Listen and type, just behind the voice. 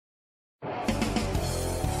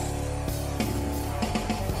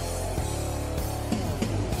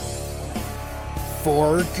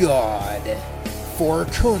For God, for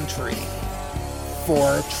country,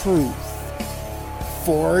 for truth,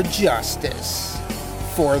 for justice,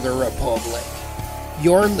 for the Republic.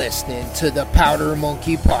 You're listening to the Powder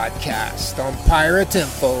Monkey Podcast on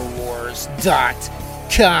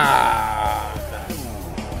PirateInfoWars.com.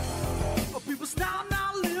 People stop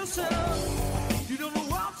now, listen. You don't know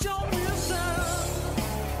what you're missing.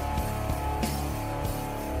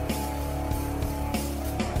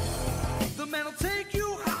 The man will take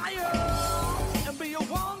you higher and be your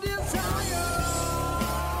one desire.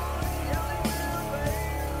 Yeah, they will,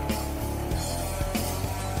 babe.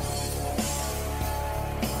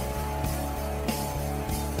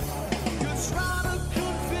 You're trying to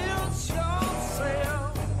convince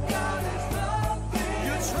yourself God is nothing.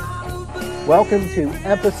 You're trying to believe. Welcome to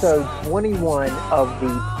episode 21 of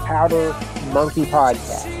the Powder Monkey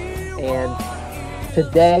Podcast. And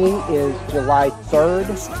today is July 3rd,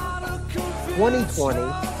 2020.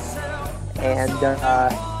 And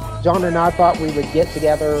John and I thought we would get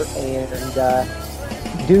together and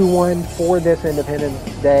do one for this Independence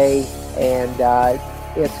Day. And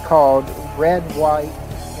it's called Red, White,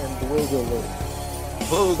 and Bluegaloo.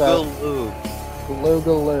 Bluegaloo.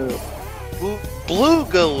 Bluegaloo.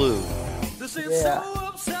 Bluegaloo. Yeah.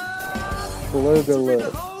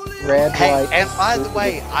 Bluegaloo. Red, Hey, white, and by the Bluegaloo.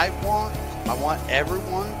 way, I want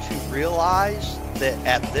everyone to realize that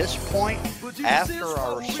at this point, after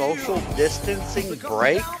our social distancing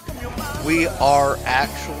break, we are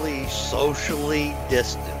actually socially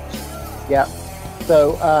distanced. Yep.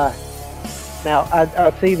 So now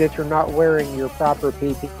I see that you're not wearing your proper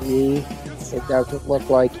PPE. It doesn't look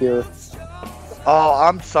like you're. Oh,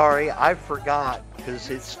 I'm sorry, I forgot because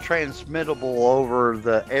it's transmittable over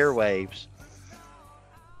the airwaves.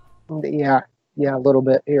 Yeah, a little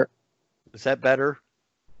bit here. Is that better?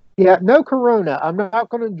 Yeah, no Corona. I'm not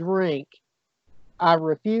going to drink. I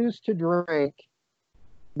refuse to drink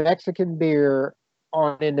Mexican beer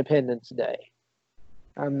on Independence Day.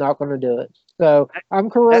 I'm not going to do it. So I'm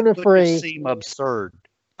Corona That free. would seem absurd.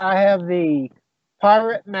 I have the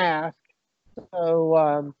pirate mask.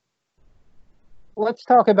 So let's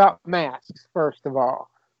talk about masks first of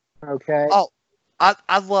all. Okay. Oh,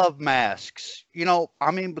 I love masks. You know,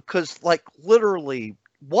 I mean, because like literally,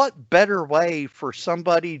 what better way for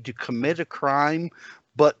somebody to commit a crime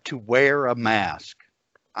but to wear a mask?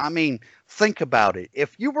 I mean, think about it.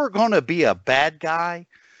 If you were going to be a bad guy,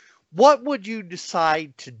 what would you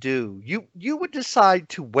decide to do? You would decide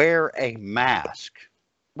to wear a mask,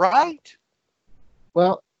 right?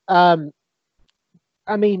 Well, I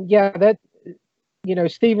mean, yeah, that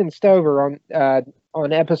Steven Stover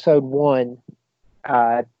on episode 1,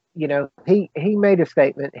 he made a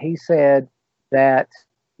statement. He said that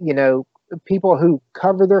people who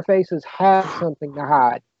cover their faces have something to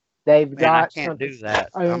hide. They've Man, got I can't something. do that.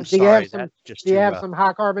 I mean, I'm do you have sorry. some- That's just Do you too have rough. some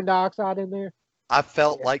high carbon dioxide in there? I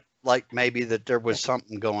felt Yeah. like maybe that there was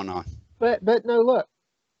something going on. But no, look,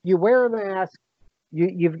 you wear a mask,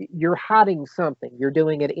 you're hiding something. You're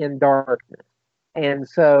doing it in darkness, and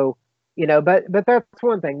so but that's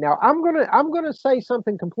one thing. Now I'm gonna say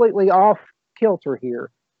something completely off kilter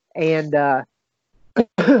here, and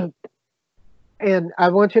and I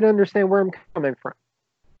want you to understand where I'm coming from.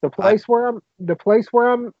 The place where I'm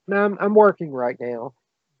working right now,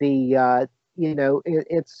 it's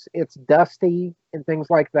dusty and things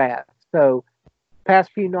like that. So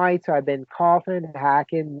past few nights I've been coughing,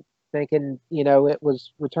 hacking, thinking, it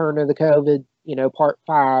was Return of the COVID, part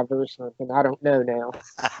 5 or something. I don't know now.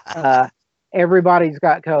 Everybody's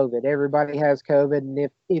got COVID. Everybody has COVID. And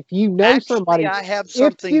if you know Actually, somebody, I have if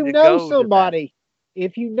something you to know go to somebody,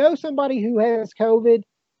 if you know somebody who has COVID,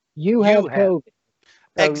 you have COVID.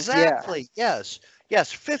 So, Exactly. Yes.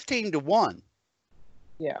 15 to 1.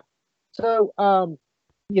 Yeah. So,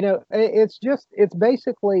 it's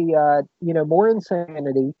basically, more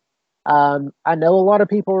insanity. I know a lot of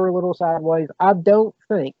people are a little sideways. I don't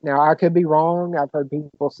think, now I could be wrong. I've heard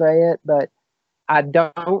people say it, but I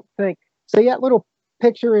don't think, see that little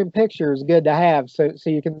picture in picture is good to have. So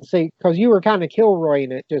you can see, cause you were kind of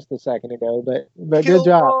Kilroying it just a second ago, but good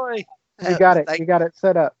job. Kilroy. You got it. You got it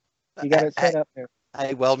set up. You got it set up there.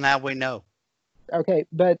 Hey, well, now we know. Okay.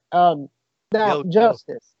 But, now Yo.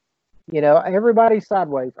 Justice, everybody's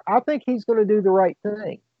sideways. I think he's going to do the right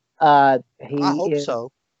thing. I hope so.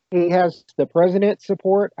 He has the president's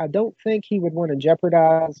support. I don't think he would want to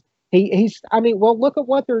jeopardize. Look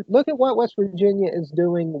at what West Virginia is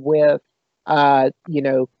doing with, all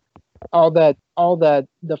the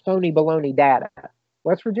phony baloney data.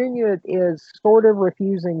 West Virginia is sort of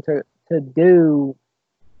refusing to do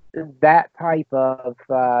that type of,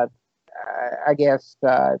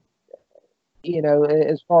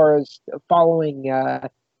 as far as following, the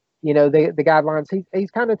guidelines.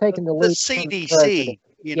 He's kind of taking the The lead from the president. CDC,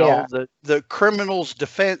 Yeah. the Criminals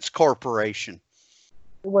Defense Corporation.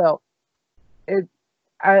 Well,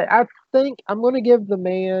 I think I'm going to give the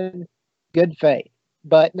man good faith.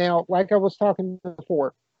 But now, like I was talking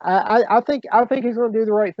before, I think he's going to do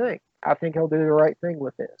the right thing. I think he'll do the right thing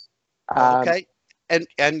with this. Okay.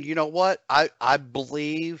 And you know what? I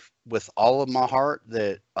believe with all of my heart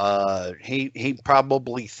that he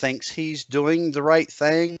probably thinks he's doing the right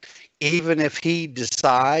thing, even if he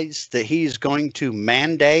decides that he's going to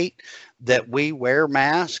mandate that we wear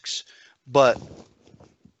masks. But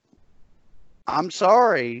I'm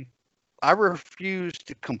sorry, I refuse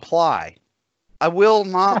to comply. I will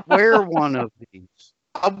not wear one of these.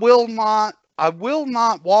 I will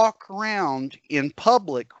not walk around in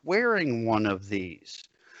public wearing one of these.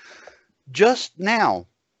 Just now,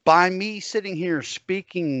 by me sitting here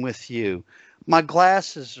speaking with you, my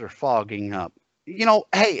glasses are fogging up.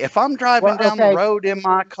 Hey, if I'm driving Well, down the okay. road in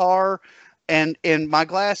my car and my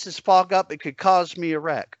glasses fog up, it could cause me a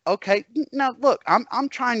wreck. Okay, now look, I'm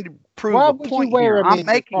trying to prove Why a would you point wear here. them I'm in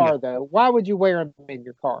your making it. car, though? Why would you wear them in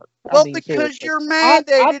your car? I Well, mean, because seriously. you're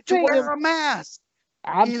I've mandated to seen wear them. a mask,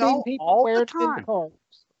 I've seen people all the wearing them in the time. cars.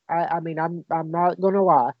 I mean, I'm not going to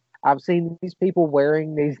lie. I've seen these people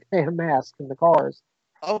wearing these damn masks in the cars.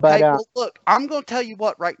 But Okay, well, look, I'm going to tell you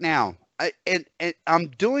what right now. And I'm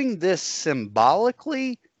doing this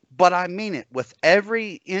symbolically, but I mean it with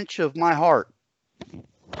every inch of my heart.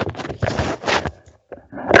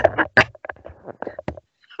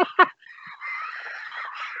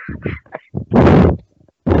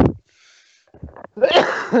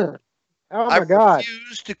 oh I my God,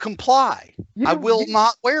 refuse to comply. I you will you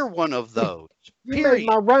not wear one of those. you made Period.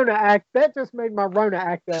 my Rona act. That just made my Rona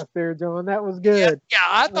act up there, John. That was Yeah, good. yeah,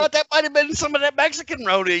 I thought that might have been some of that Mexican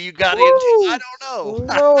rodeo you got into. I Woo! don't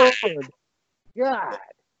know. Lord, God.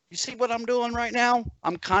 You see what I'm doing right now?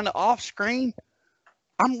 I'm kind of off screen.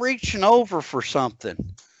 I'm reaching over for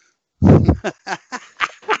something.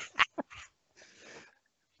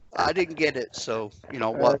 I didn't get it, so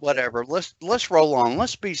whatever. Let's roll on.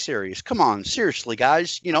 Let's be serious. Come on, seriously,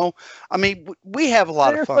 guys. I mean, we have a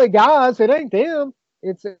lot of fun. Seriously, guys, it ain't them.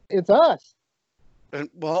 It's us.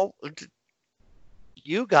 Well,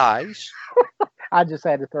 you guys. I just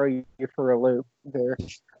had to throw you for a loop there.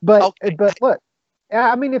 But Okay. but look,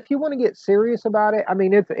 I mean, if you want to get serious about it, I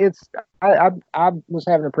mean, it's I was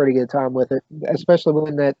having a pretty good time with it, especially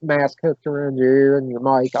when that mask hooked around your ear and your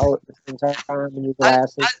mic all at the same time and your I,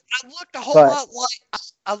 glasses. I looked a whole But lot like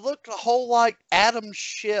I looked a whole like Adam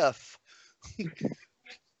Schiff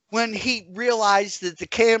when he realized that the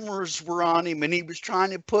cameras were on him and he was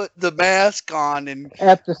trying to put the mask on and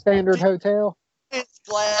at the Standard Hotel, his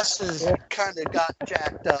glasses Yeah. kind of got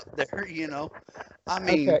jacked up there. I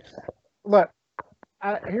mean, okay. Look,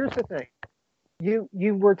 here's the thing.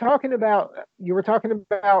 You were talking about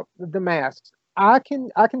the masks. I can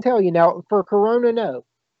tell you now for Corona, no,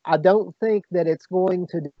 I don't think that it's going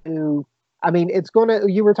to do. I mean, it's going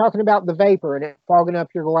to. You were talking about the vapor and it fogging up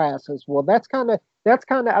your glasses. Well, that's kind of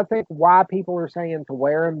I think why people are saying to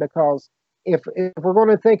wear them, because if we're going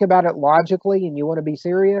to think about it logically and you want to be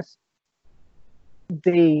serious,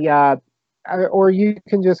 or you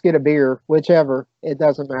can just get a beer, whichever. It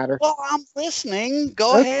doesn't matter. well, I'm listening.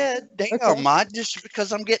 Go Okay. ahead. Damn, Okay. just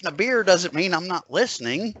because I'm getting a beer doesn't mean I'm not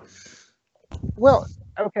listening. Well,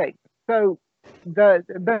 okay. So the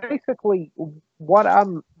basically what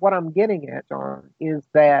I'm getting at, John, is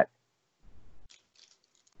that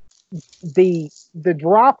the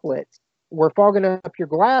droplets were fogging up your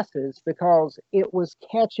glasses because it was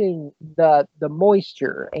catching the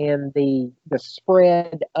moisture and the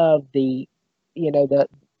spread of you know the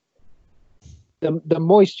the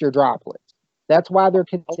moisture droplets. That's why they're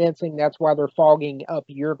condensing. That's why they're fogging up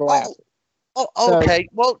your glasses. Oh, So okay.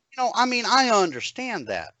 Well, I mean, I understand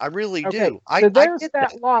that. I really okay, do. so I there's get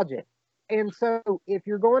that. that logic. And so if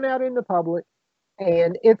you're going out in the public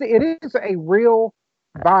and it is a real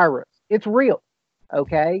virus, it's real.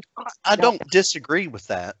 Okay. I Now, don't disagree with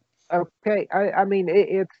that. okay. I mean,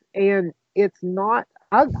 it's not.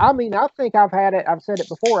 I mean, I think I've had it. I've said it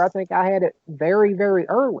before. I think I had it very, very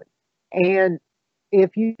early. And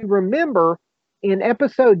if you remember in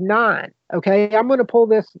episode 9, okay, I'm going to pull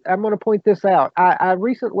this, I'm going to point this out. I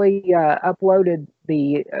recently uploaded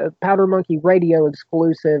the Powder Monkey Radio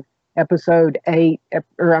exclusive episode 8,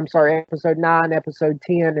 or I'm sorry, episode 9, episode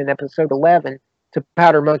 10, and episode 11 to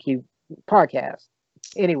Powder Monkey podcast.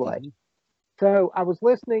 Anyway, Mhm. so I was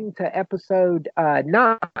listening to episode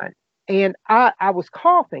 9, and I was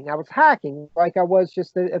coughing. I was hacking like I was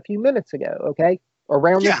just a few minutes ago. Okay.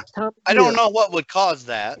 around Yeah. this time of I year. don't know what would cause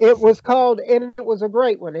that. It was called, and it was a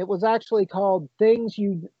great one. It was actually called things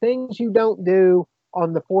you don't do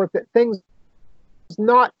on the fourth. Things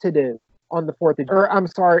not to do on the fourth, or I'm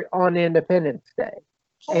sorry, on Independence Day.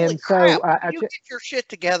 Holy And crap. so You get your shit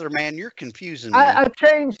together, man. You're confusing me. I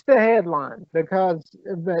changed the headline because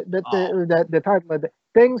the title of the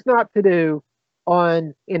things not to do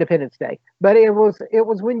on Independence Day. But it was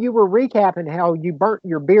when you were recapping how you burnt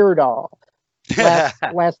your beard off last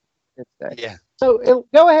Independence Day. Yeah. So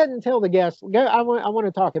go ahead and tell the guests. I want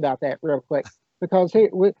to talk about that real quick because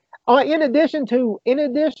in addition to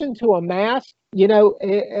a mask,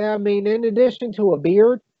 I mean, in addition to a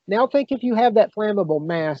beard. Now think if you have that flammable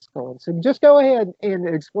mask on. So just go ahead and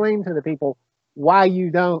explain to the people why you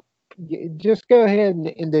don't. Just go ahead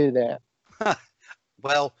and do that.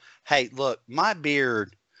 Well, hey, look, my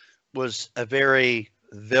beard was a very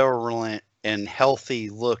virulent and healthy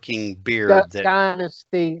looking beard Duck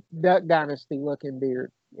Dynasty looking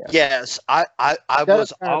beard. Yeah. yes, I Duck was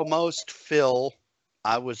Dynasty. almost Phil.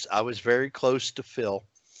 I was very close to Phil.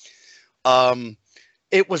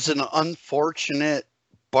 It was an unfortunate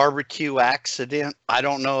barbecue accident. I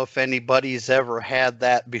don't know if anybody's ever had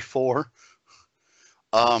that before.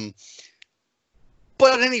 But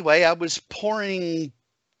anyway, I was pouring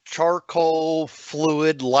charcoal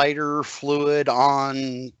fluid, lighter fluid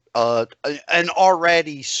on an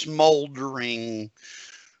already smoldering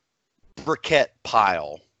briquette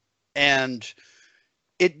pile, and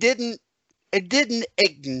it didn't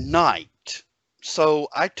ignite. So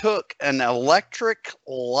I took an electric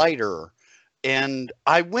lighter and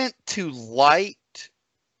I went to light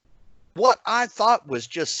what I thought was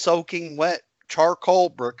just soaking wet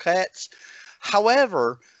charcoal briquettes.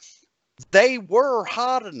 However, they were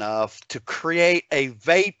hot enough to create a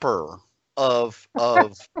vapor of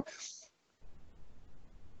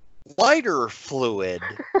lighter fluid,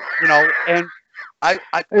 and It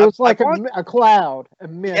was like a cloud, a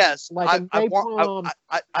mist, yes, like a I napalm.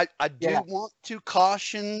 do Yeah. want to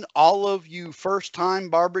caution all of you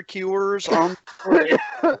first-time barbecuers on.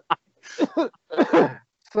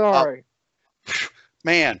 Sorry.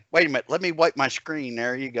 Man, wait a minute. Let me wipe my screen.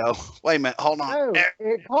 There you go. Wait a minute. Hold on. No, There.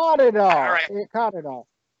 it caught it all. All right. It caught it all.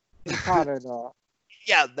 It caught it all.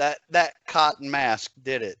 Yeah, that cotton mask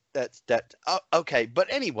did it. Okay. But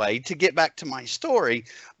anyway, to get back to my story,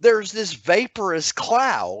 there's this vaporous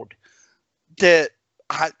cloud that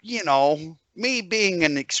me being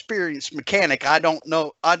an experienced mechanic, I don't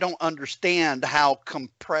understand how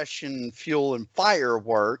compression, fuel, and fire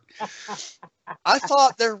work. I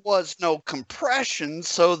thought there was no compression,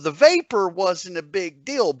 so the vapor wasn't a big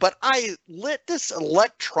deal. But I lit this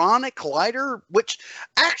electronic lighter, which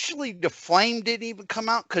actually the flame didn't even come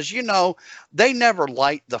out because, they never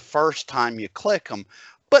light the first time you click them.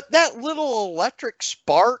 But that little electric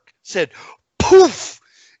spark said poof,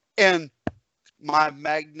 and my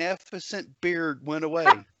magnificent beard went away.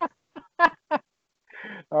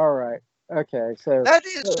 All right. Okay. So That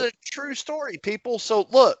is a true story, people. So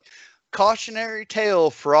look, cautionary tale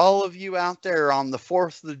for all of you out there on the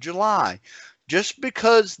 4th of July. Just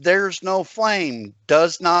because there's no flame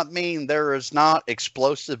does not mean there is not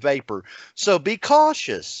explosive vapor. So be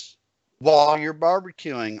cautious while you're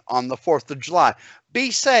barbecuing on the 4th of July. Be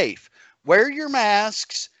safe. Wear your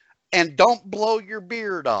masks and don't blow your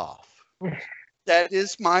beard off. That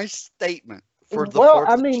is my statement for the 4th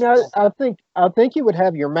I of mean, July. I think you would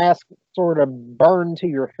have your mask sort of burned to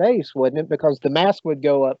your face, wouldn't it? Because the mask would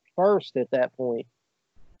go up first at that point,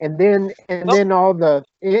 and then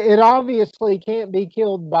it obviously can't be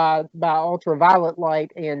killed by ultraviolet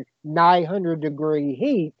light and 900-degree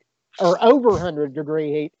heat or over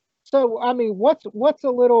 100-degree heat. So I mean, what's a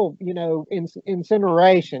little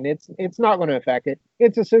incineration? It's not going to affect it.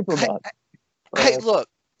 It's a super bug. Hey, look.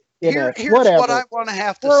 Here's whatever. what I want to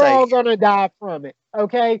have to We're say. all going to die from it.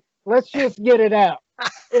 Okay, let's just get it out.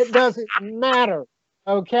 It doesn't matter.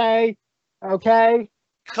 Okay.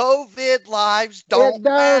 COVID lives don't It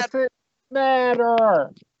matter. doesn't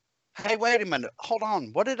matter. Hey, wait a minute. Hold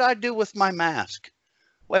on. What did I do with my mask?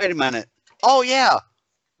 Wait a minute. Oh, yeah.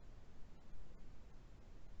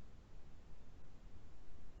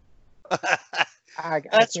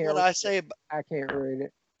 That's what I say. I can't read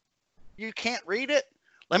it. You can't read it?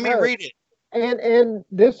 Let me No. read it. And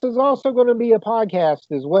this is also going to be a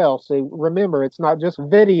podcast as well. So remember, it's not just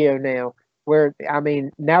video now.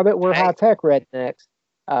 Now that we're high tech rednecks,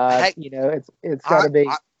 it's got to be.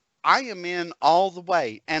 I am in all the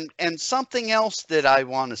way. And something else that I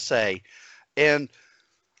want to say, and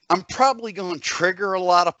I'm probably going to trigger a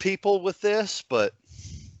lot of people with this, but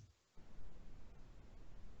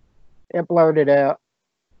It blurted out.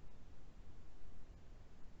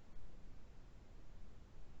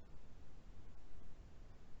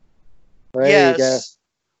 There you go. Yes,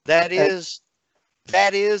 that Uh, is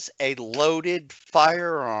that is a loaded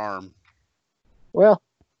firearm. well,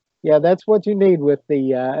 yeah, that's what you need with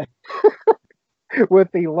the with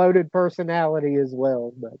the loaded personality as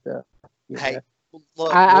well. But you know, Hey, look,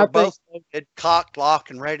 we're I think both loaded, cocked, locked,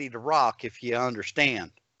 and ready to rock. If you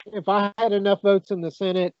understand. if I had enough votes in the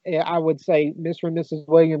Senate, I would say Mr. and Mrs.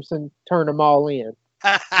 Williamson turn them all in.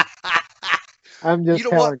 I'm You just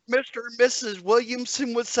know what telling. Mr. and Mrs.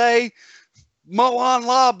 Williamson would say? Mo on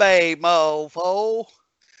la bay, mofo.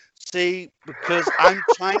 See, because I'm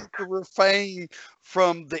trying to refrain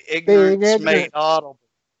from the Being ignorance made ignorant, audible.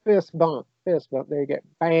 fist bump, fist bump. There you go.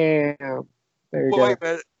 Bam. There you Wait go. a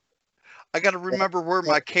minute. I got to remember where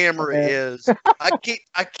Yeah, my camera yeah, is. I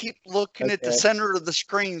keep looking at the okay. center of the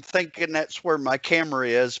screen thinking that's where my camera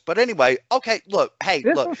is. But anyway, okay, look, hey,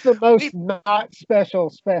 This look. is the most We not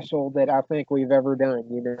special that I think we've ever done.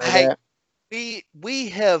 You know hey, that we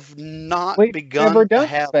have not we've never begun to done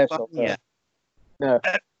have fun special though. yet. No.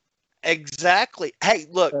 Exactly. Hey,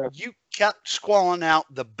 look, Uh, you kept squalling out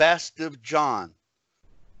the best of John.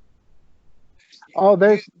 oh,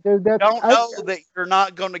 You that's don't know that you're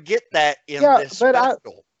not going to get that in yeah, this but I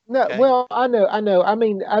special. no. Okay. Well, I know. I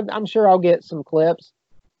mean, I'm sure I'll get some clips,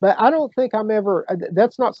 but I don't think I'm ever.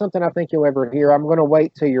 That's not something I think you'll ever hear. I'm going to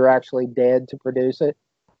wait till you're actually dead to produce it.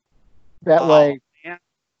 That Oh way, man,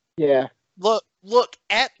 yeah, look.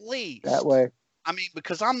 At that least, way. I mean,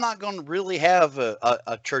 because I'm not going to really have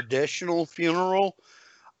a traditional funeral.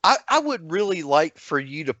 I would really like for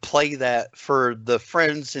you to play that for the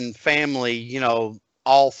friends and family.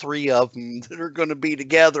 All three of them that are going to be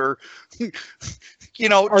together.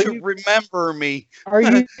 Are To you remember me. are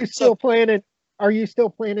you So still planning? Are you still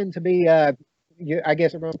planning to be? I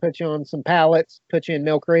guess I'm going to put you on some pallets, put you in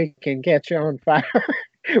Mill Creek, and catch you on fire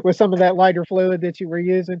with some of that lighter fluid that you were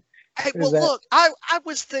using. hey, Is well, that look, I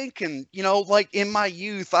was thinking, like in my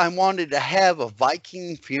youth, I wanted to have a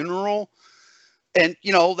Viking funeral. And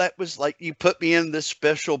that was like you put me in this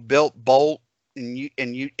special built bolt and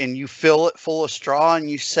you fill it full of straw and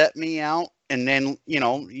you set me out and then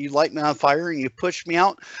you light me on fire and you push me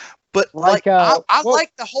out. But like like I well?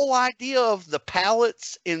 like the whole idea of the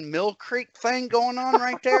pallets in Mill Creek thing going on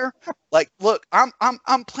right there. Like, look, I'm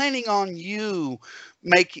planning on you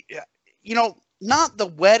make not the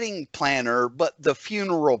wedding planner but the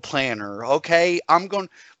funeral planner. Okay, I'm going.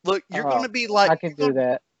 Look, you're going to be like I can do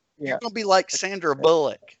that. you're Yeah, gonna be like Sandra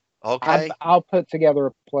Bullock, okay? I'll put together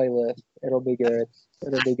a playlist. It'll be good.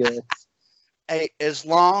 It'll be good. Hey, as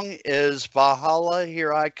long as Valhalla,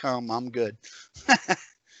 here I come, I'm good.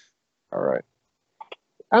 All right.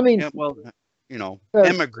 I mean, Yeah, well, so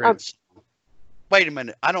immigrants. Wait a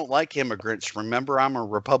minute, I don't like immigrants. Remember, I'm a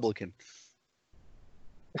Republican.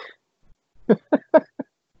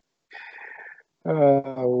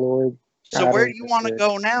 oh Lord, So I where do don't you know, want to man.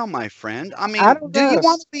 go now, my friend? I I mean, don't do you know.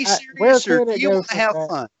 want to be Where serious or can do it you go want to from have that?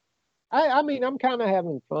 fun? I mean, I'm kind of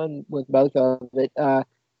having fun with both of it. Uh,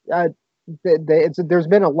 there's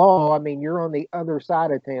been a law. I mean, you're on the other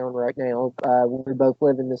side of town right now. We both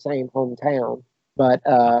live in the same hometown, but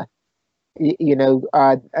I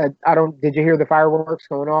don't. Did you hear the fireworks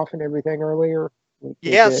going off and everything earlier? Did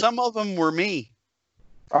Yeah, you? some of them were me.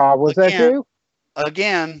 Was that Again, you?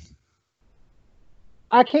 again.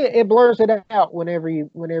 I can't. It blurs it out whenever you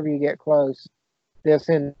get close. This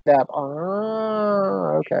end up.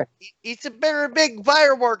 Ah, okay. It's a very big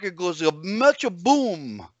firework. It goes much a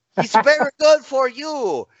boom. It's very good for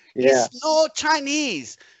you. Yeah. It's no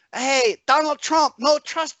Chinese. Hey, Donald Trump, no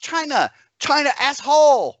trust China. China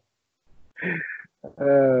asshole.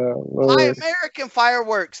 Buy Lord. American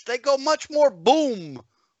fireworks. They go much more boom.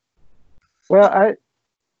 Well,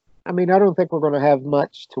 I mean, I don't think we're going to have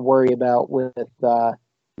much to worry about with,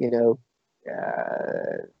 you know,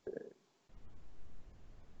 uh,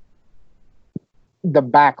 the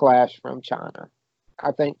backlash from China.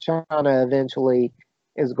 I think China eventually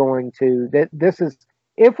is going to. This is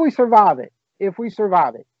if we survive it. If we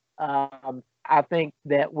survive it, I think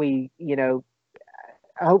that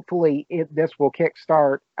hopefully, this will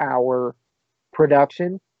kickstart our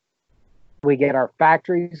production. We get our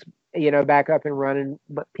factories, back up and running,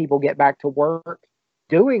 but people get back to work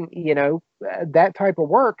doing, that type of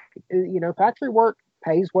work. Factory work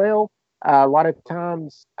pays well. A lot of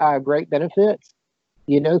times, great benefits.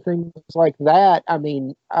 Things like that. I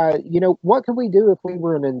mean, what could we do if we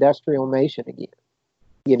were an industrial nation again?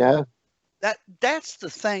 You know, That's the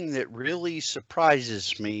thing that really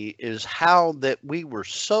surprises me is how that we were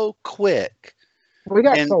so quick. we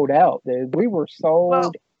got And sold out, dude. We were well,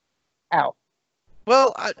 sold out.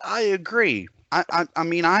 well, I agree. I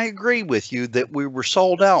mean, I agree with you that we were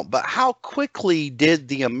sold out, but how quickly did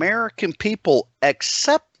the American people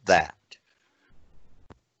accept that?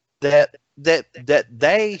 That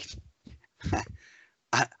they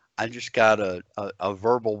I, I just got a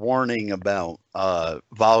verbal warning about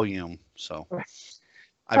volume, so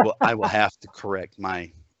I will have to correct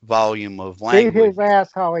my volume of Beat language. his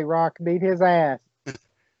ass, Holly Rock. Beat his ass.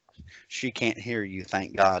 She can't hear you,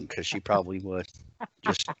 thank God, because she probably would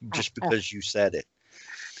just because you said it.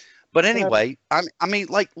 But anyway, I mean,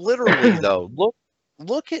 like literally though,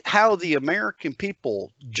 look at how the American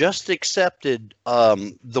people just accepted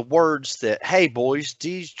the words that, hey boys,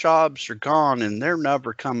 these jobs are gone and they're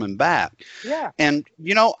never coming back. Yeah. And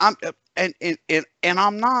you know, and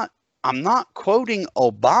I'm not quoting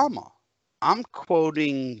Obama. I'm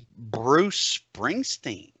quoting Bruce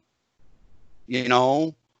Springsteen. You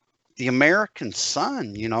know, the American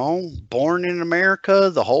son, you know, born in America,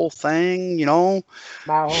 the whole thing, you know.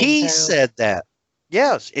 My He hometown. said that.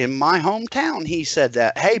 Yes, in my hometown, he said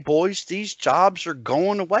that. Hey, boys, these jobs are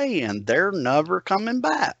going away and they're never coming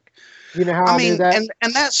back. You know how I I knew mean, that?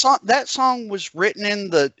 and that song was written in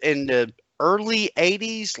the early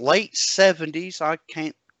 '80s, late '70s. I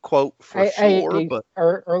can't quote for sure, 80s but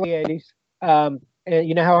or early 80s. And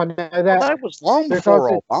you know how I know well, that? that was long Because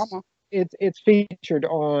before Obama. it's featured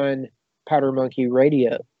on Powder Monkey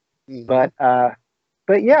Radio. Mhm.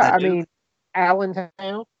 But yeah, I I do. mean,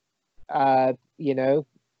 Allentown. You know,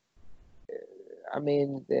 I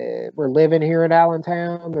mean, we're living here in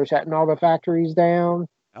Allentown. They're shutting all the factories down.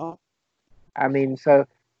 Oh. I mean, so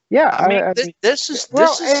yeah. I mean, I mean, this is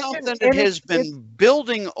well, something that and has it's been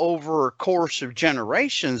building over a course of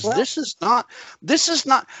generations. well, This is not.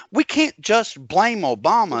 We can't just blame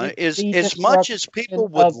Obama it's the as much as destruction people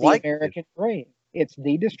would of the like to. American dream. It's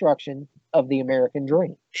the destruction of the American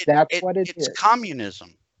dream. That's what it It's is.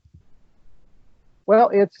 communism.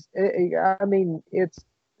 Well, I mean,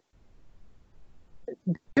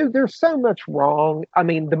 dude, there's so much wrong. I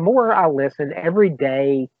mean, the more I listen every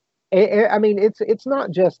day, I mean, it's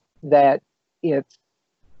not just that it's,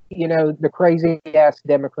 you know, the crazy ass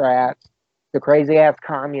Democrats, the crazy ass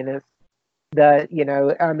communists, you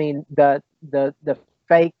know, I mean, the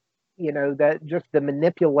fake, you know, that just the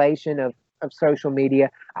manipulation of social media.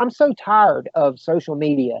 I'm so tired of social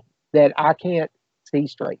media that I can't see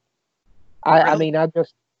straight. I Really? mean,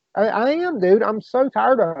 I am, dude. I'm so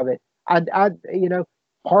tired of it. You know,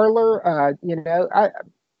 Parlor, you know,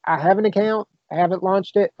 I have an account. I haven't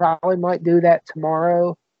launched it. Probably might do that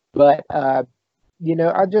tomorrow. But, you know,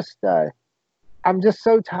 I'm just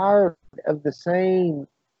so tired of the same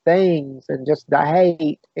things and just the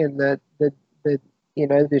hate and the, you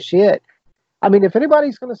know, the shit. I mean, if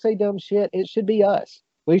anybody's going to say dumb shit, it should be us.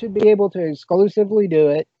 We should be able to exclusively do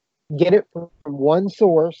it, get it from one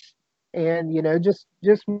source, and you know, just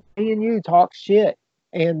me and you talk shit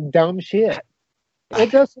and dumb shit.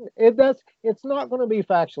 It's not going to be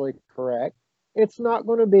factually correct. It's not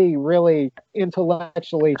going to be really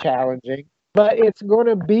intellectually challenging, but it's going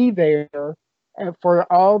to be there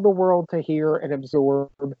for all the world to hear and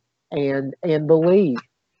absorb and believe.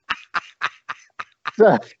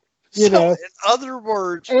 So, you So, know, in other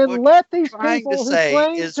words, and what let you're these trying to people who say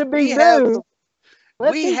claim is to be new,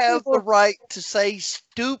 let we these have the people. right to say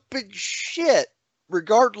stupid shit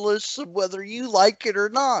regardless of whether you like it or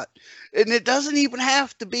not. And it doesn't even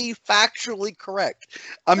have to be factually correct.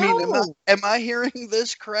 I mean, No, am I hearing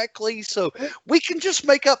this correctly? So we can just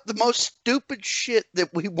make up the most stupid shit that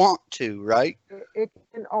we want to, right? it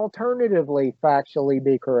can alternatively factually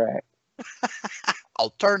be correct.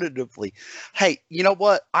 Alternatively, hey, you know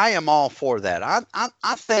what? I am all for that. I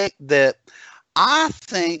think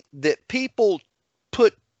that people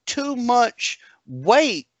put too much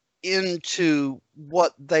weight into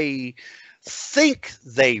what they think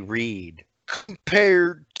they read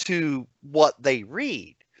compared to what they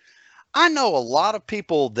read. I know a lot of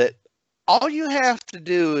people that all you have to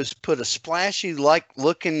do is put a splashy like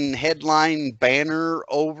looking headline banner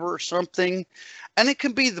over something and it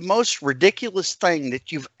can be the most ridiculous thing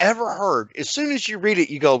that you've ever heard. As soon as you read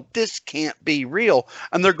it, you go, this can't be real.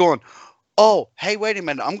 And they're going, oh, hey, wait a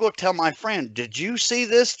minute. I'm going to tell my friend, did you see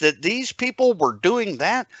this? That these people were doing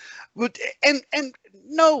that? And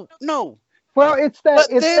no, no. Well, But it's then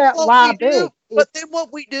that what lie we do, big.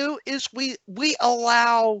 It's is we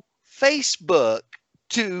allow Facebook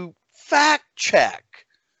to fact check.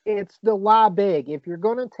 it's the lie big. If you're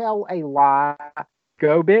going to tell a lie,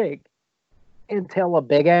 go big and tell a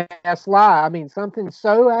big ass lie. I mean, something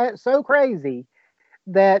so crazy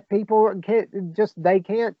that people can't they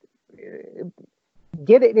can't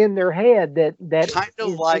get it in their head that Kind of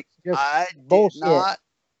it's like just I did bullshit. not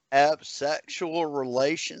have sexual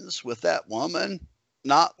relations with that woman,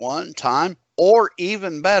 not one time, or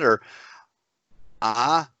even better,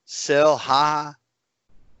 I sell high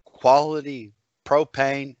quality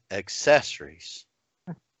propane accessories.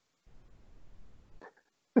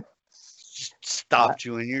 Just stopped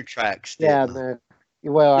you in your tracks, Yeah, didn't I? no.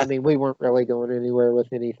 Well, I mean, we weren't really going anywhere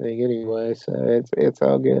with anything anyway, so it's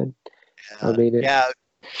all good. I mean, Yeah,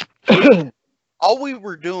 all we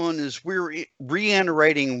were doing is we were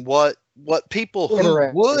reiterating what people who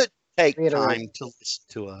reiterate, would take reiterate. time to listen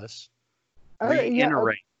to us Yeah,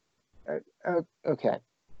 reiterate. okay.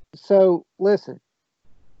 So listen,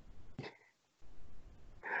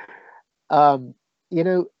 um, you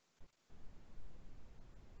know,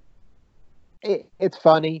 it's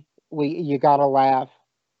funny. You gotta laugh.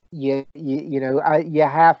 You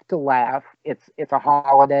have to laugh. It's a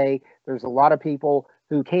holiday. There's a lot of people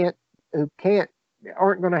who can't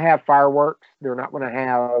aren't going to have fireworks. They're not going to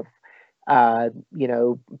have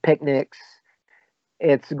picnics.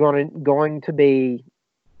 It's going to be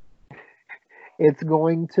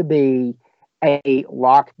a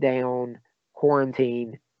lockdown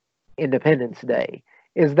quarantine Independence Day.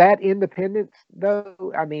 Is that independence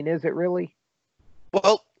though? I mean, is it really?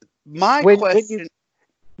 Well, my When you question,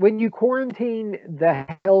 when you quarantine the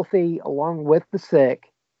healthy along with the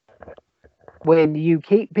sick, when you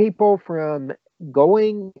keep people from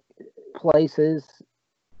going places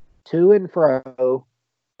to and fro,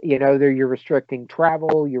 you're restricting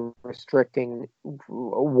travel, you're restricting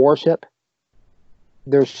worship.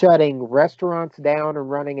 They're shutting restaurants down and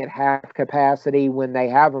running at half capacity when they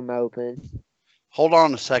have them open. hold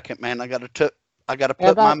on a second, man. I got to Have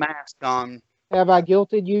put I my mask on. have I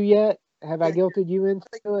guilted you yet? Have I Yeah, guilted you into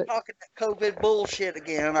it? talking that COVID bullshit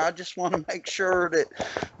again. I just want to make sure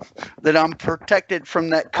that I'm protected from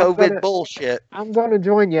that I'm COVID gonna bullshit. I'm gonna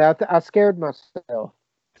join you. I scared myself.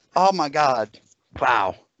 Oh my God.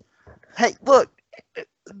 Wow. Hey, look,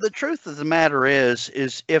 the truth of the matter is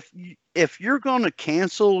if you're going to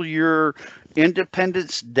cancel your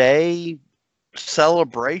Independence Day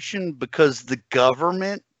celebration because the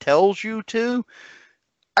government tells you to,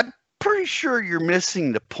 I'm pretty sure you're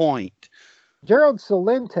missing the point. Gerald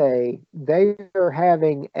Salente, they are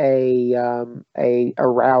having a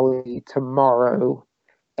rally tomorrow,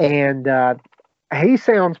 and he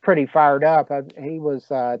sounds pretty fired up. He was,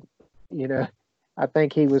 you know, I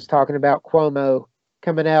think he was talking about Cuomo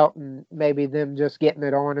coming out and maybe them just getting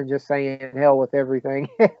it on and just saying hell with everything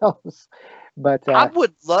else. But I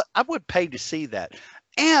would pay to see that.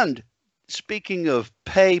 And speaking of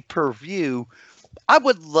pay per view, I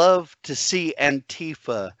would love to see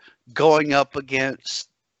Antifa going up against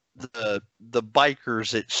the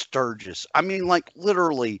bikers at Sturgis. I mean, like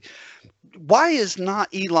literally, why is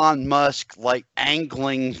not Elon Musk like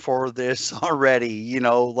angling for this already?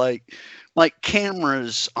 Like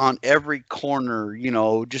cameras on every corner,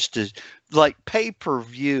 just to like pay per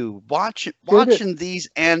view, should it, watching these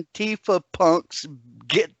Antifa punks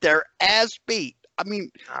get their ass beat. I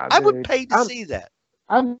mean, I would dude, pay to see that.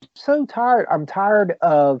 I'm so tired. I'm tired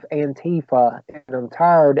of Antifa, and I'm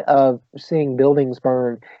tired of seeing buildings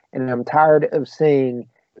burn, and I'm tired of seeing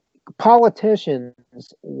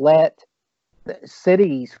politicians let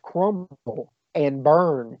cities crumble and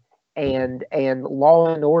burn, and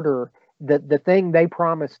law and order, the thing they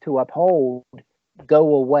promised to uphold,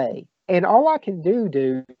 go away. And all I can do,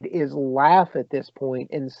 dude, is laugh at this point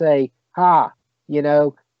and say, "Ha,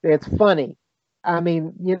 it's funny." I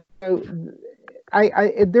mean,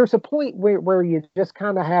 there's a point where you just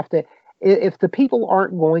kind of have to, if the people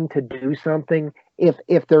aren't going to do something,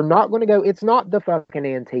 if they're not going to go, it's not the fucking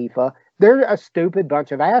Antifa. They're a stupid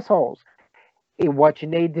bunch of assholes. And what you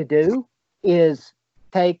need to do is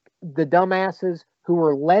take the dumbasses who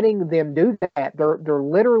are letting them do that. They're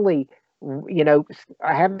literally,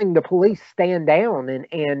 having the police stand down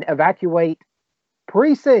and evacuate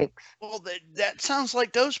precincts. Well, that sounds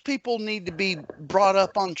like those people need to be brought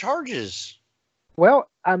up on charges. Well,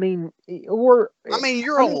 I mean, or I mean,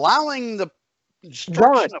 you're I mean, allowing the John,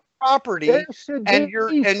 destruction of there property, should and be you're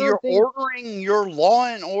something. ordering your law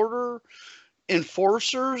and order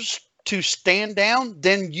enforcers to stand down.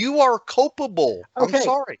 Then you are culpable. I'm Okay,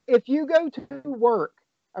 sorry. if you go to work,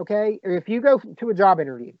 okay, or if you go to a job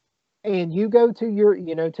interview, and you go to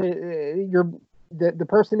the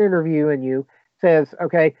person interviewing you says,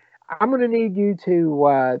 okay, I'm going to need you to,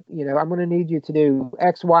 I'm going to need you to do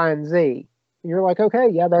X, Y, and Z. And you're like, okay,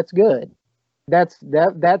 yeah, that's good. That's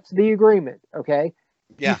the agreement. Okay,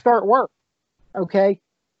 you Yeah. start work. Okay,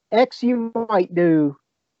 X you might do,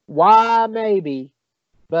 Y maybe,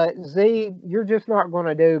 But Z, you're just not going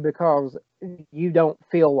to do because you don't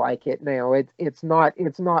feel like it now. It's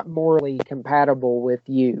not morally compatible with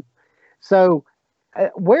you. So,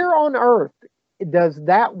 where on earth does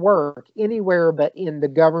that work anywhere but in the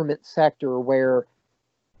government sector, where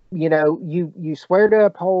you swear to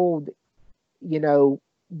uphold you know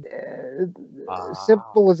Ah,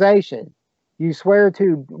 civilization, you swear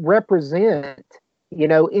to represent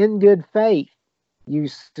in good faith, you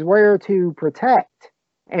swear to protect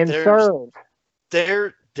and there's serve.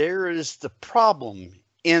 there is the problem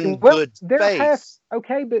in Well, good there has faith.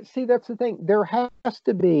 okay, but see, that's the thing. There has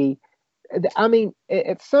to be. I mean,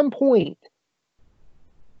 at some point,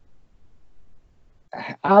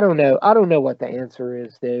 I don't know. I don't know what the answer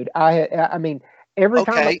is, dude. I mean, every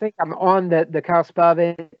time I Okay, think I'm on the cusp of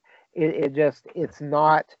it, it just it's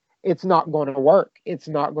not going to work. It's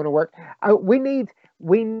not going to work. We need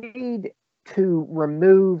to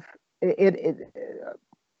remove it.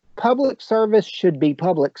 Public service should be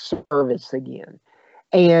public service again,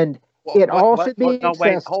 and it all should what? be No,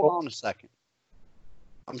 wait, hold accessible. on a second.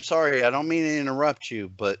 I'm sorry, I don't mean to interrupt you,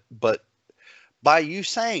 but by you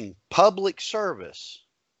saying public service,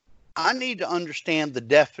 I need to understand the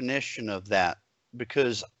definition of that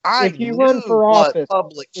because I If you run knew for what office,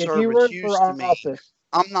 public if you service run for used to mean. office,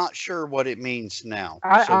 I'm not sure what it means now.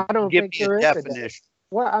 So I don't give think me a there is a day. definition.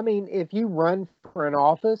 Well, I mean, if you run for an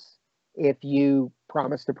office, if you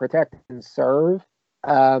promise to protect and serve,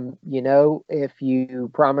 if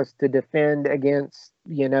you promise to defend against,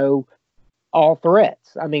 all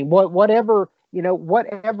threats. I mean, whatever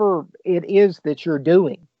it is that you're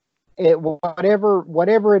doing,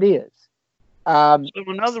 whatever it is. Um,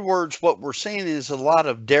 So in other words, what we're seeing is a lot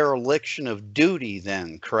of dereliction of duty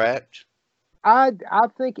then, correct? I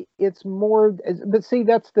think it's more, but see,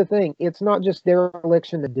 that's the thing. It's not just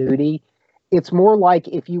dereliction of duty. It's more like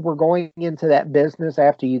if you were going into that business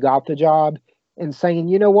after you got the job and saying,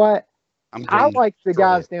 you know what, I'm I going to like the destroy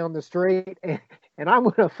guys it. down the street, and I'm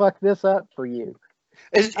going to fuck this up for you.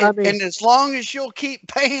 I mean, And as long as you'll keep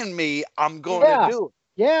paying me, I'm going to yeah, do it.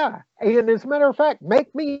 yeah. And as a matter of fact,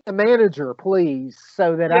 make me a manager, please,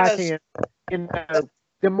 so that I Yes, can, you know,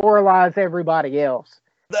 demoralize everybody else.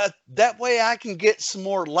 that way I can get some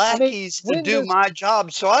more I mean, lackeys to when do does my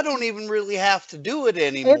job so I don't even really have to do it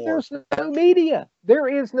and anymore. there's no media. There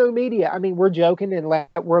is no media. I mean, we're joking and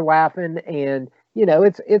we're laughing, and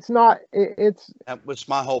it's not. It's That was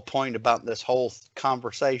my whole point about this whole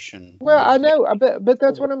conversation well, I was know, but that's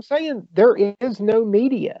making what I'm saying. There is no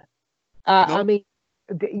media. I no. mean,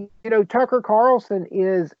 Tucker Carlson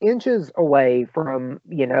is inches away from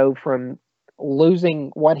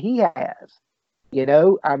losing what he has.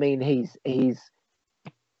 I mean, he's.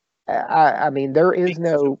 I mean, there is Speaks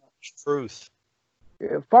so no much truth.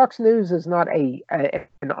 Fox News is not an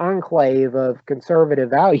enclave of conservative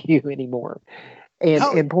value anymore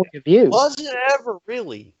No, and point of view. was it ever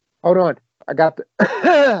really? Hold on, I got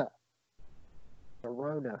the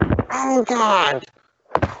Corona. Oh God!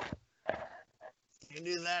 You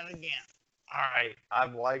do that again. All right,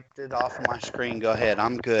 I've wiped it off my screen. Go ahead.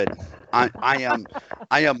 I'm good. I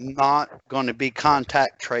am not going to be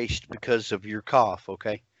contact traced because of your cough.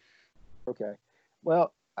 Okay. Okay,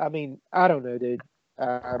 well, I mean, I don't know, dude.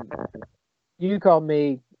 Um, you called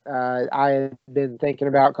me. I had been thinking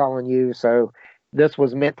about calling you, so this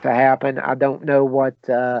was meant to happen. I don't know what.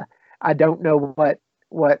 I don't know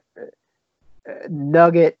what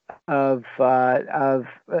nugget of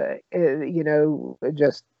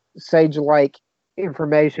just sage like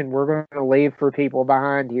information we're going to leave for people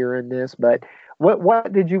behind here in this. But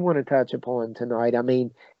what did you want to touch upon tonight? I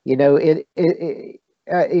mean, we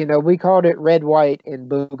called it red, white, and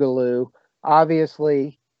boogaloo.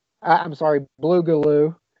 Obviously, I'm sorry,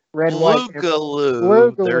 bluegaloo, red, white, and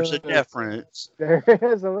Bluegaloo. There's a bluegaloo. difference. There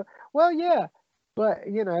is a well, yeah, but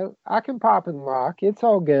I can pop and lock. It's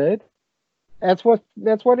all good. That's what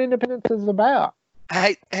independence is about.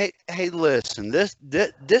 Hey! Listen, this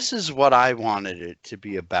is what I wanted it to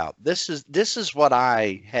be about. This is what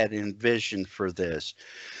I had envisioned for this.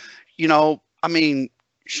 I mean,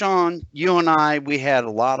 Sean, you and I, we had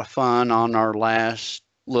a lot of fun on our last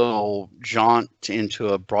little jaunt into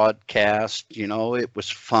a broadcast. It was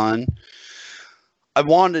fun. I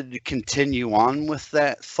wanted to continue on with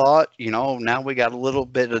that thought. Now we got a little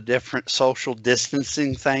bit of different social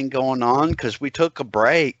distancing thing going on because we took a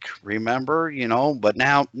break, remember? But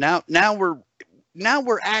now we're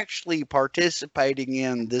actually participating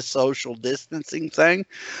in this social distancing thing.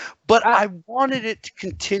 But I I wanted it to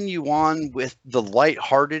continue on with the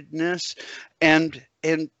lightheartedness and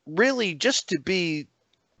really just to be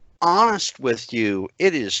honest with you,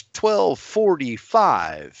 it is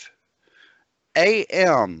 12:45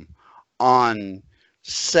 a.m. on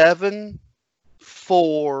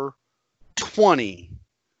 7/4/20.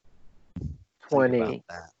 Think about 20.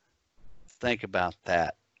 that. Think about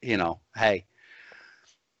that. You know, hey,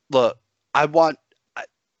 look, I want I,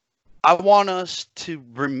 I want us to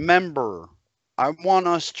remember. I want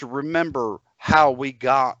us to remember how we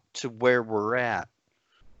got to where we're at.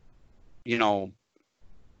 You know,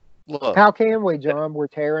 look. How can we, John? We're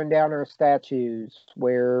tearing down our statues.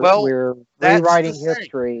 Well, We're that's the rewriting thing.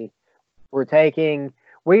 history.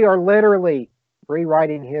 We are literally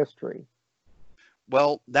rewriting history.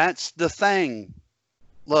 Well, that's the thing.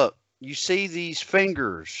 Look, you see these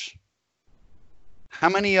fingers. How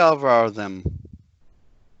many of are them?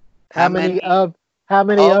 How many of them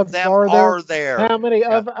them are there? are there? How many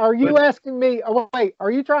Yeah. of are you But, asking me? Oh, wait,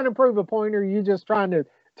 are you trying to prove a point, or are you just trying to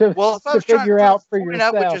well, if I to was trying to figure prove out a for point,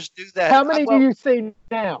 I would yourself? just do that. How many do Well, you see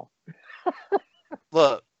now?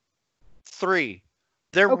 look, 3.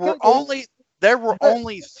 There Okay, were then. But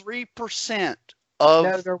only 3% no,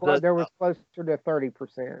 of the. there was closer to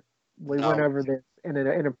 30%. We went No. over this in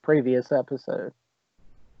a previous episode.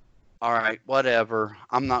 All right, whatever.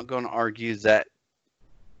 I'm not going to argue that.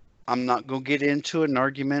 I'm not going to get into an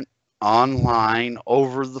argument online,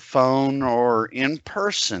 over the phone, or in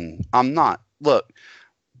person. I'm not. Look,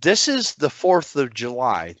 this is the 4th of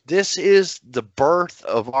July. This is the birth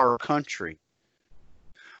of our country.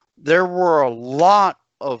 There were a lot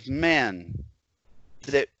of men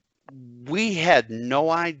that we had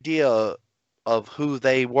no idea of who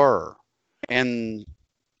they were. And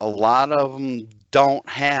a lot of them don't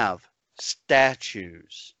have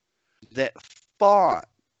statues that fought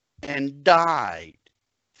and died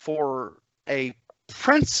for a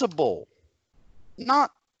principle,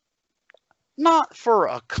 not for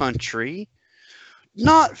a country,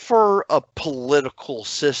 not for a political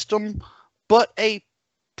system, but a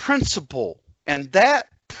principle. And that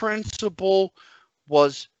principle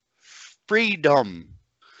was freedom.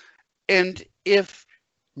 And if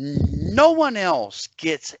no one else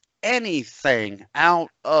gets anything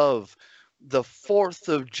out of the 4th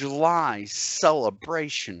of July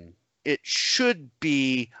celebration, it should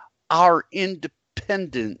be our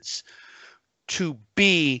independence to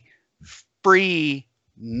be free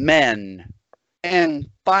men. And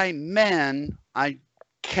by men, I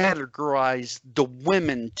categorize the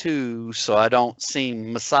women too, so I don't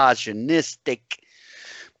seem misogynistic.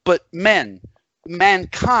 But men,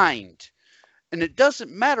 mankind, and it doesn't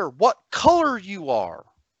matter what color you are.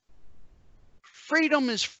 Freedom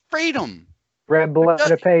is freedom.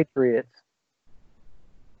 Red-blooded patriots.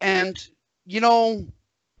 And, you know,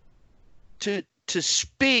 to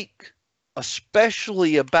speak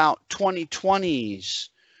especially about 2020's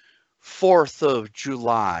 4th of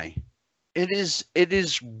July, it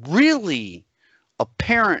is really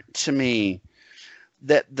apparent to me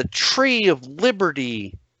that the tree of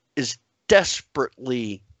liberty is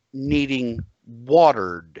desperately needing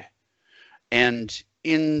watered. And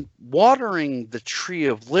in watering the tree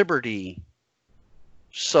of liberty,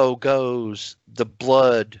 so goes the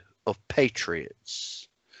blood of patriots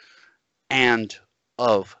and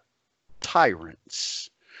of tyrants.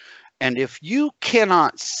 And if you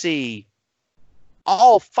cannot see,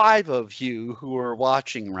 all 5 of you who are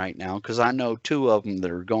watching right now, because I know 2 of them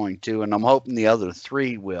that are going to, and I'm hoping the other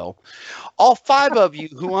 3 will, all 5 of you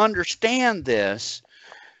who understand this,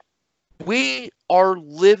 we are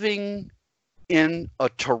living in a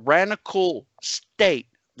tyrannical state.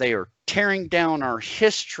 They are tearing down our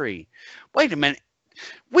history. Wait a minute.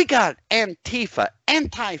 We got Antifa,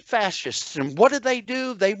 anti-fascists, and what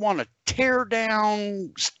do? They want to tear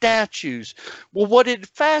down statues. Well, what did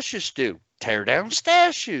fascists do? Tear down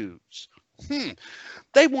statues.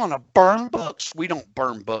 They want to burn books. We don't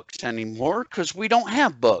burn books anymore because we don't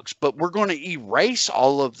have books, but we're going to erase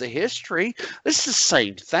all of the history. It's the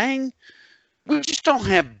same thing. We just don't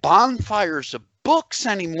have bonfires of books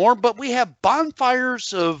anymore, but we have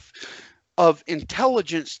bonfires of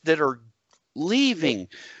intelligence that are leaving.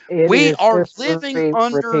 We are living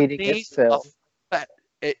underneath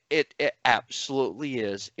it absolutely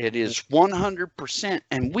is. It is 100%,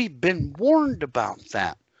 and we've been warned about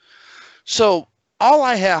that. So all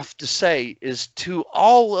I have to say is to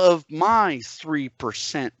all of my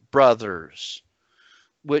 3% brothers,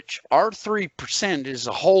 which our 3% is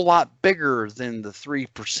a whole lot bigger than the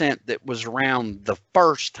 3% that was around the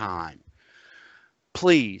first time.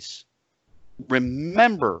 Please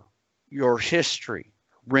remember your history.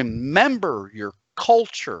 Remember your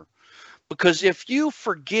culture. Because if you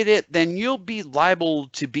forget it, then you'll be liable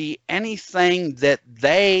to be anything that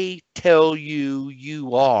they tell you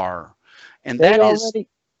you are. And that is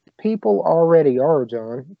people already are,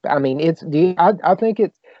 John. I mean, I think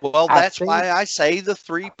it's. Well, I that's think why I say the I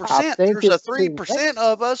 3%. think There's a it's too late. 3%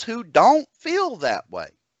 of us who don't feel that way.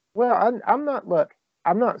 Well, I'm not. Look,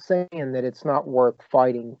 I'm not saying that it's not worth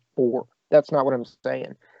fighting for. That's not what I'm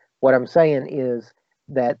saying. What I'm saying is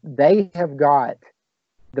that they have got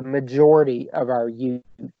the majority of our youth.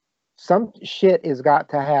 Some shit has got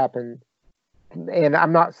to happen, and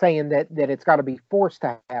I'm not saying that it's got to be forced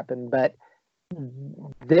to happen, but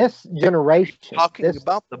this generation, Talking this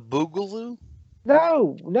about the Boogaloo?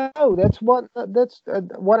 no, that's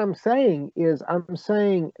what I'm saying is I'm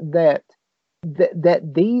saying that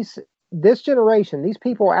this generation, these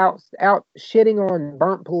people out shitting on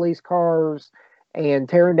burnt police cars and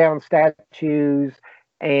tearing down statues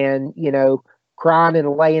and crying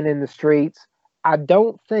and laying in the streets. I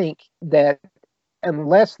don't think that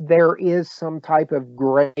unless there is some type of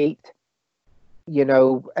great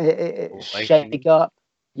shake Awakening. up.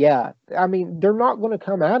 Yeah, I mean, they're not going to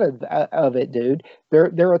come out of it, dude.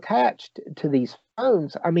 They're attached to these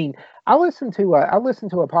phones. I mean, I listened to a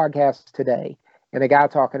podcast today, and a guy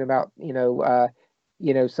talking about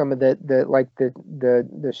some of the like the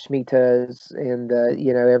Shemitahs and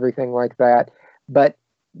everything like that. But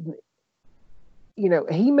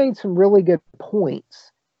he made some really good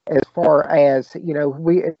points as far as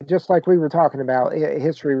we just like we were talking about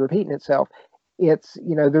history repeating itself. It's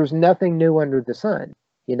there's nothing new under the sun.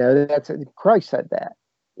 That's Christ said that.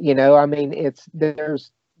 I mean, it's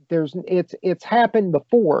happened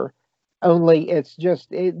before. Only it's just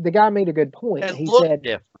the guy made a good point. It He looked said,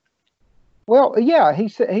 different. well, yeah, he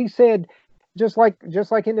said just like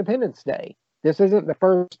Independence Day. This isn't the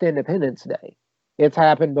first Independence Day. It's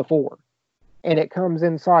happened before, and it comes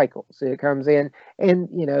in cycles. It comes in, and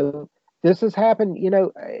this has happened.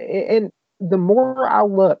 And the more I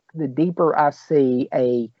look, the deeper I see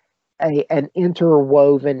an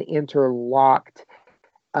interwoven, interlocked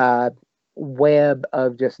web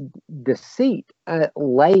of just deceit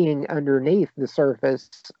laying underneath the surface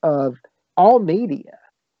of all media.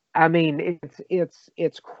 I mean,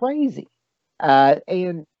 it's crazy,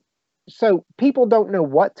 and so people don't know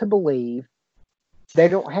what to believe. They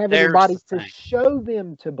don't have There's anybody the to thing. show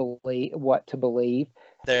them to believe what to believe,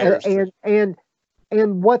 There's the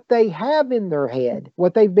and what they have in their head,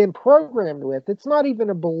 what they've been programmed with. It's not even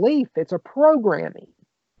a belief; it's a programming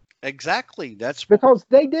exactly. That's what because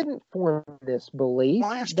they didn't form this belief.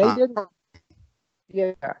 last They time. didn't.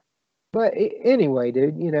 Yeah. But anyway,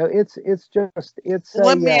 dude, it's just it's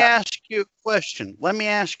Let a me ask you a question. Let me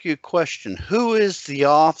ask you a question. Who is the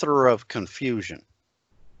author of confusion?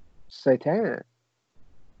 satanic.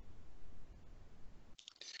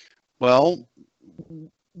 Well,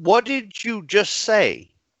 what did you just say?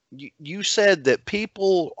 You said that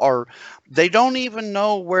they don't even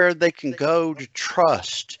know where they can go to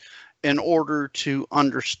trust in order to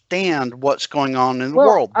understand what's going on in the Well,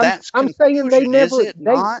 world. That's I'm saying they confusion, is never it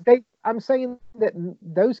not? I'm saying that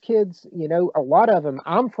those kids, a lot of them.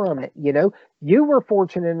 I'm from it. You were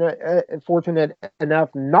fortunate enough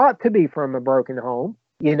not to be from a broken home.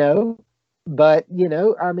 But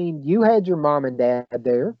I mean, you had your mom and dad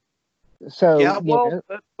there, so Yeah, well,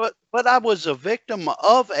 but I was a victim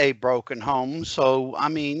of a broken home, so I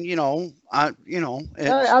mean, it's I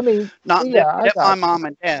mean, not yeah, I that my got you. mom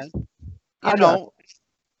and dad, you I got know,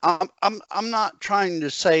 I'm not trying to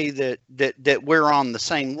say that we're on the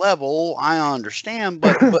same level. I understand,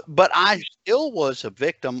 but I still was a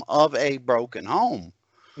victim of a broken home,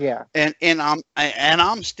 yeah. and I'm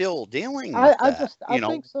still dealing with that. I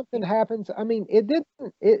think something happens. I mean, it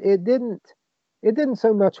didn't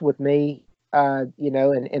so much with me, and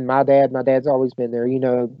my dad's always been there.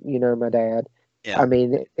 My dad. Yeah, I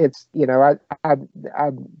mean, it's I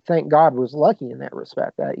thank God was lucky in that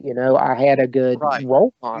respect. That I had a good right.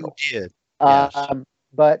 role You model. did. Yes.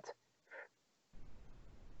 But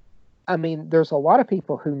I mean, there's a lot of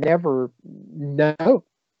people who never know.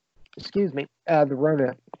 Excuse me, the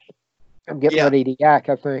Rona. I'm getting Yeah. ready to yak,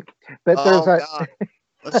 I think. But there's Oh a God.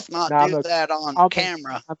 Let's not no, do that on I'm,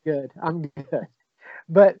 camera. I'm good. I'm good.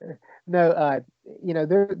 But no,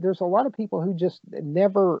 there's a lot of people who just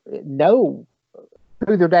never know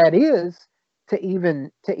who their dad is to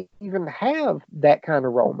even have that kind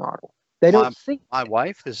of role model. They My don't see. my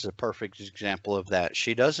wife is a perfect example of that.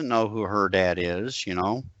 She doesn't know who her dad is.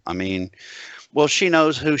 I mean, well, she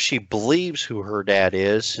knows who she believes who her dad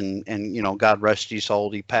is, and God rest his soul,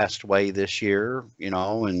 he passed away this year,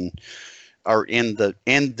 and or in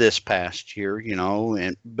this past year,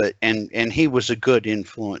 and he was a good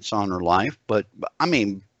influence on her life, but I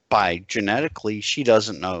mean, by genetically, she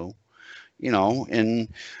doesn't know, and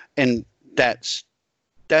that's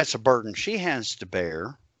a burden she has to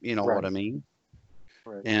bear, You know what Right. I mean?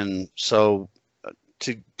 Right. And so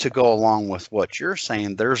to go along with what you're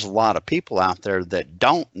saying, there's a lot of people out there that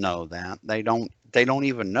don't know that. They don't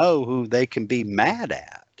even know who they can be mad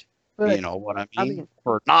at. You But know what I I mean? mean,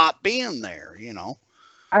 For not being there, you know.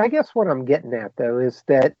 I guess what I'm getting at though is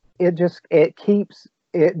that it keeps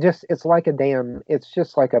it's like a damn it's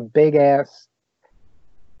just like a big ass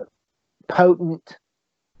potent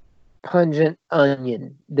pungent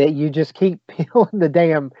onion that you just keep peeling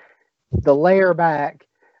the layer back,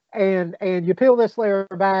 and you peel this layer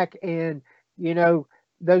back, and you know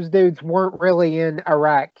those dudes weren't really in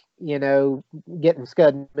Iraq, getting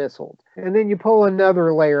Scud missiled, and then you pull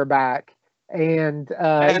another layer back, and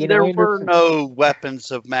And there were Anderson. no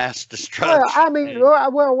weapons of mass Well, destruction. I mean,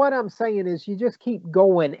 what I'm saying is you just keep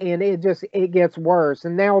going, and it gets worse,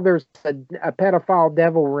 and now there's a pedophile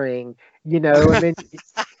devil ring, and then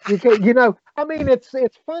you can, I mean, it's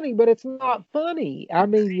funny, but it's not funny. I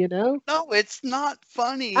mean, No, it's not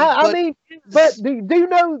funny, I but mean, it but is.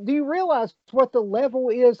 do you realize what the level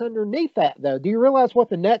is underneath that though? Do you realize what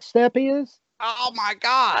the next step is? Oh my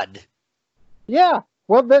God. Yeah.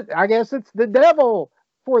 Well, I guess it's the devil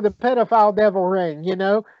for the pedophile devil ring,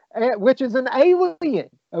 which is an alien.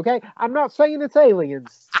 Okay. I'm not saying it's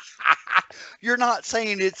aliens, You're not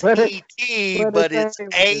saying it's but ET, but it's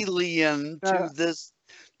it's aliens. alien Uh, to I'm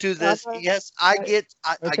this. not, Yes, I uh, get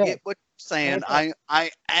I okay. get what you're saying. Okay.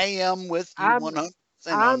 I am with you I'm 100% on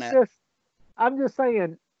I'm that. just I'm just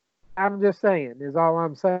saying is all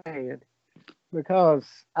I'm saying, because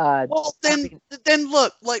Well, I mean, then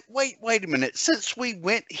look, like wait a minute. Since we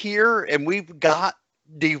went here and we've got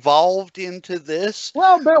devolved into this,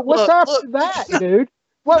 well, but what's look, after that, dude?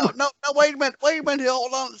 What? no, wait a minute,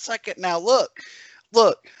 hold on a second now. Look,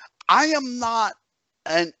 I am not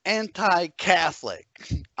an anti-Catholic.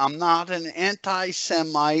 I'm not an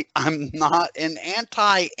anti-Semite. I'm not an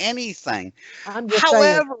anti-anything. I'm just saying.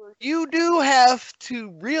 However, you do have to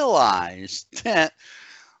realize that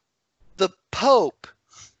the Pope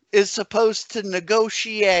is supposed to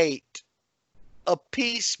negotiate a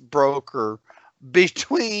peace broker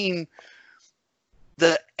between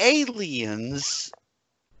the aliens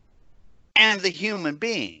and the human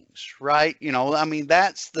beings, right? I mean,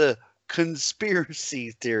 that's the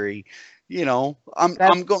conspiracy theory. I'm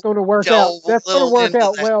That's going going to to work out. delve a That's going to little work into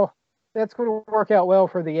out that. well. That's going to work out well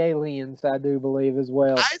for the aliens, I do believe, as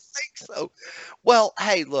well. I think so. Well,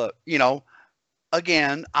 hey, look,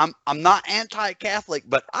 again, I'm not anti-Catholic,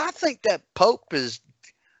 but I think that Pope is.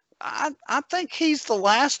 I think he's the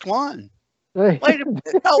last one. Wait a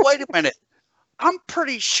minute. No, wait a minute. I'm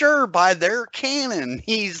pretty sure by their canon,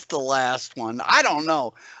 he's the last one. I don't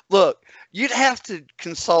know. Look, you'd have to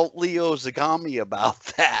consult Leo Zagami about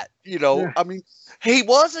that. I mean, he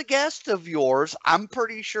was a guest of yours. I'm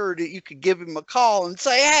pretty sure that you could give him a call and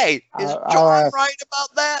say, hey, is I'll John ask. right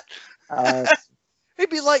about that? I'll ask. He'd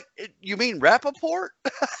be like, you mean Rappaport?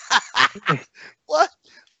 What?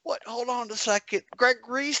 What? Hold on a second. Greg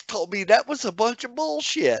Reese told me that was a bunch of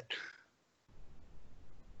bullshit.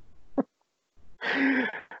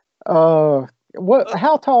 What?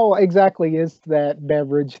 How tall exactly is that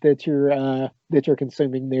beverage that you're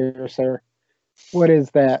consuming there, sir? What is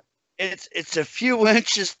that? It's a few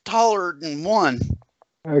inches taller than one.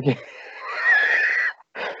 Okay,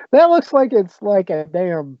 that looks like it's like a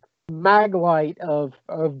damn maglite of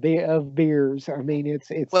beers. I mean, it's.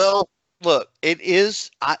 Well, look, it is.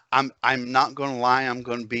 I'm not going to lie. I'm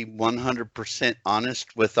going to be 100%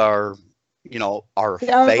 honest with our Yeah, I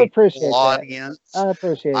faithful appreciate that. audience. I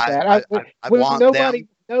appreciate I that. I Well, want them.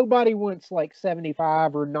 nobody wants like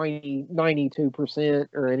 75 or 92%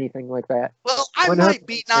 or anything like that. Well, I might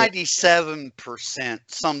be 100%. 97%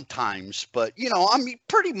 sometimes, but I mean,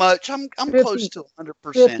 pretty much, I'm close 50, to 100%.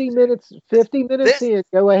 50 minutes, 50 minutes This in,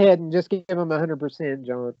 go ahead and just give them 100%,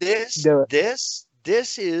 John. this Do it. this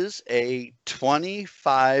this is a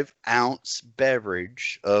 25-ounce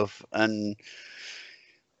beverage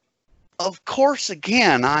of course,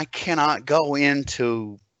 again, I cannot go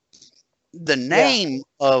into the Yeah. name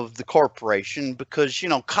of the corporation because,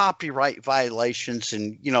 copyright violations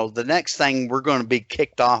and, the next thing we're going to be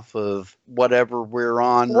kicked off of whatever we're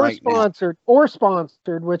on right now. Or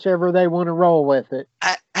sponsored, whichever they want to roll with it.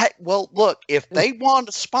 Well, look, if they want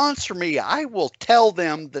to sponsor me, I will tell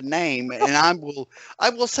them the name and I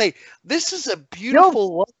will say, this is a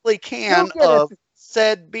beautiful, lovely can get it. of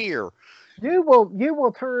said beer. You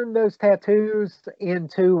will turn those tattoos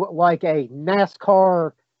into like a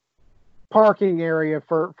NASCAR parking area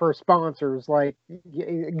for sponsors. Like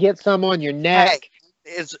get some on your neck.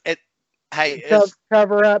 Hey,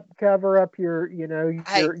 cover up your hey,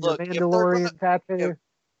 your look, Mandalorian tattoo.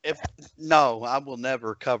 if no, I will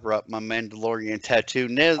never cover up my Mandalorian tattoo.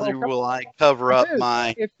 Neither come will I cover up Dude,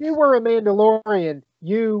 my. if you were a Mandalorian,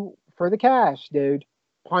 you for the cash, dude.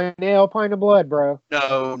 Pint nail, pint of blood, bro.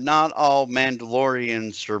 No, not all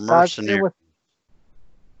Mandalorians are That's it mercenaries. with-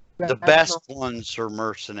 The that's best not- ones are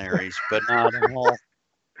mercenaries, but not all.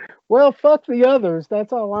 well, fuck the others.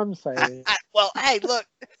 That's all I'm saying. Well, hey, look,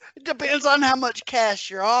 it depends on how much cash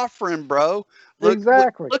you're offering, bro. Look,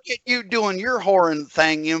 Exactly. look at you doing your whoring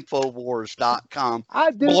thing, Infowars.com,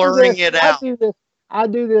 I do blurring this. it out. I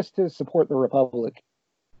do this to support the Republic,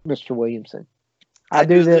 Mr. Williamson. I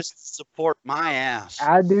do this to support my ass.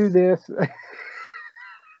 I do this.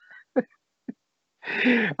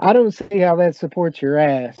 I don't see how that supports your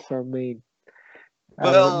ass. I mean,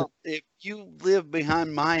 Well, if you live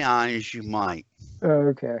behind my eyes, you might.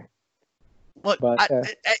 okay. Look, But,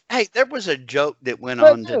 hey, there was a joke that went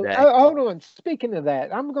But on no, today. hold on. Speaking of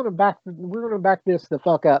that, we're gonna back this the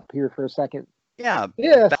fuck up here for a second. Yeah,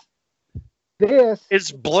 This.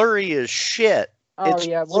 it's blurry as shit. Oh It's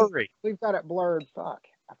yeah, blurry. we've got it blurred. Fuck,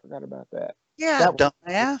 I forgot about that. Yeah, That-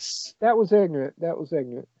 dumbass. That was ignorant.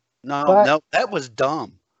 No, But- no, that was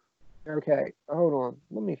dumb. Okay, hold on.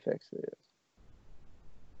 Let me fix this.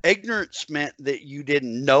 Ignorance meant that you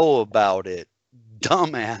didn't know about it.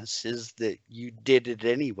 Dumbass is that you did it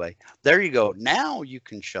anyway. There you go. Now you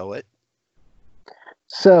can show it.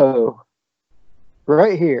 So,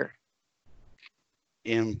 right here,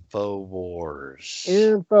 Infowars.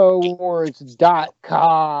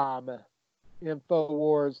 Infowars.com.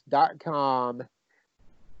 Infowars.com.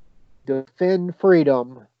 Defend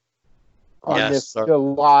freedom on Yes, this sir.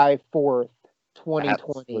 July 4th,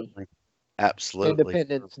 2020. Absolutely.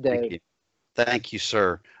 Independence Day. Thank you,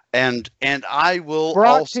 sir. And I will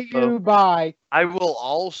Brought also to you by I will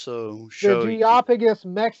also the show you. Geopagus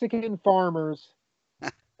Mexican farmers.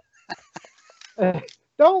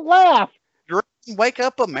 Don't laugh. Wake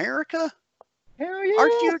Up America? Hell yeah.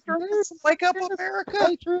 Aren't you drinking some Wake Up America?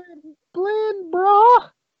 Patriot blend, brah.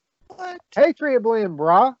 What? Patriot blend,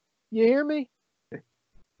 brah. You hear me?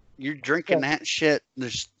 You're drinking that shit.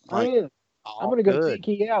 There's I like, am. I'm going to go good.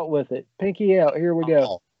 pinky out with it. Pinky out. Here we go.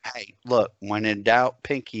 Oh, hey, look, when in doubt,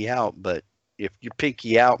 pinky out. But if you're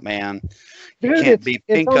pinky out, man, you Dude, can't be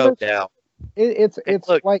it's pinkoed almost- out. It's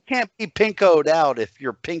Look, like you can't be pinkoed out if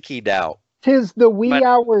you're pinkied out. 'tis the wee But-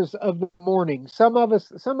 hours of the morning. Some of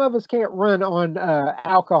us can't run on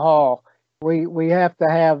alcohol. We have to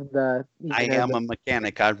have the. I am a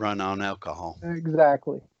mechanic. I run on alcohol.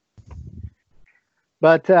 Exactly.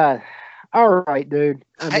 But all right, dude.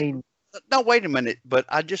 I Hey, mean, No, wait a minute. But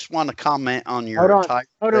I just want to comment on your hold on. title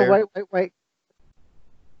Hold there. on. Wait.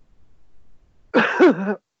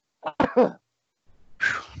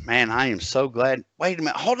 Man, I am so glad. Wait a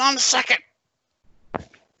minute. Hold on a second.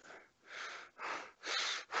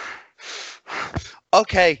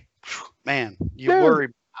 Okay. Man, you Dude. worry.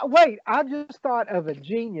 Wait, I just thought of a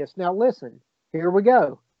genius. Now listen, here we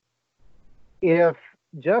go. If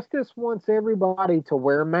Justice wants everybody to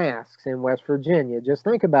wear masks in West Virginia, just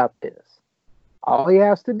think about this. All he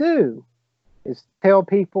has to do is tell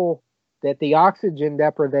people that the oxygen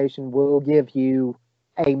deprivation will give you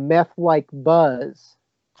a meth-like buzz.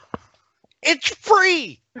 It's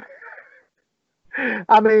free.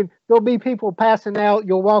 I mean, there'll be people passing out.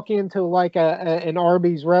 You'll walk into like an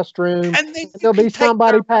Arby's restroom, And then there'll be you can take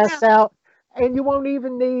somebody their passed mask. out, and you won't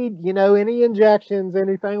even need, any injections,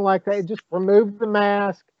 anything like that. Just remove the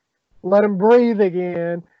mask, let them breathe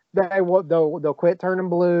again. They'll quit turning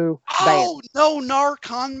blue. Oh, no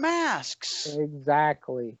Narcon masks. Bam.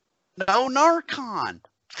 Exactly. No Narcon.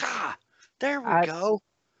 Ah, there we go.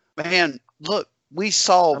 Man, look, we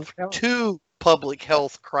solved I'm telling- 2 public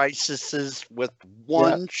health crises with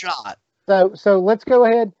 1 shot. So let's go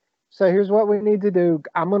ahead. So here's what we need to do.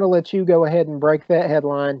 I'm going to let you go ahead and break that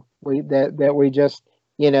headline. That we just,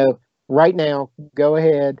 right now, go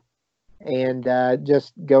ahead and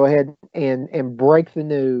just go ahead and break the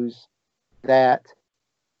news that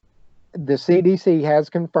the CDC has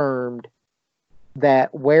confirmed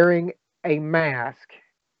that wearing a mask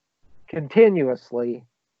continuously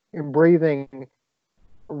and breathing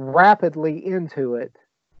rapidly into it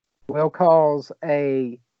will cause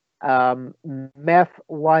a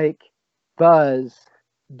meth-like buzz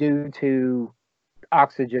due to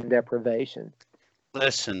oxygen deprivation.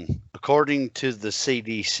 Listen, according to the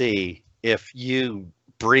CDC, if you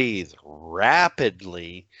breathe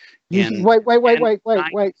rapidly in Wait.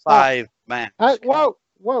 Stop. 5 masks,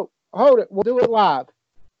 Whoa, hold it. We'll do it live.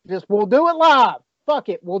 We'll do it live. Fuck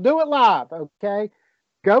it. We'll do it live. Okay.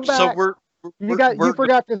 Go back. so we're You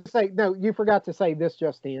forgot to say You forgot to say this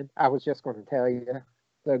just in. I was just going to tell you.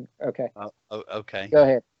 So okay, okay. go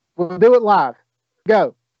ahead. We'll do it live.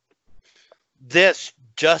 Go. This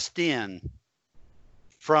just in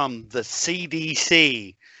from the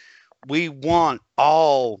CDC. We want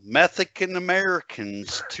all Mexican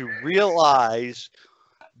Americans to realize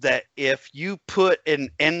that if you put an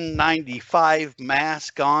N95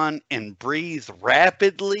 mask on and breathe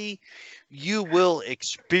rapidly, you will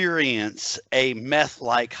experience a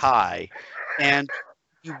meth-like high, and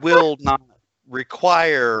you will not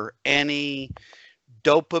require any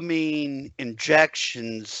dopamine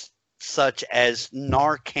injections such as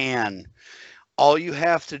Narcan. All you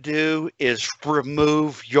have to do is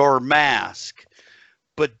remove your mask.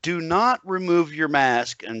 But do not remove your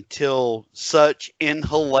mask until such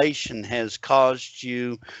inhalation has caused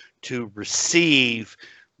you to receive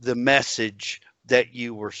the message that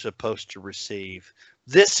you were supposed to receive.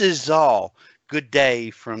 This is all. Good day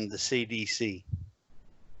from the CDC.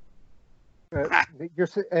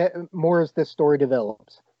 More as this story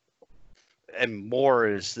develops. And more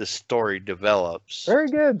as this story develops. Very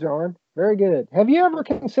good, John. Very good. Have you ever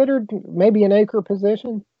considered maybe an anchor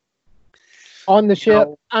position? On the ship,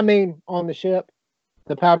 on the ship,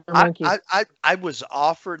 the Powder Monkey. I was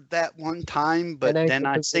offered that one time, but then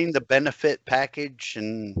I seen the benefit package,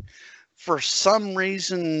 and for some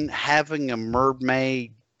reason, having a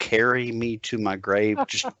mermaid carry me to my grave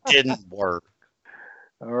just didn't work.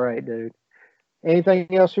 All right, dude.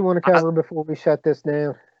 Anything else you want to cover before we shut this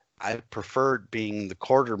down? I preferred being the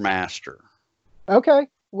quartermaster. Okay,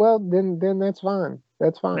 well then that's fine.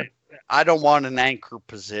 That's fine. I don't want an anchor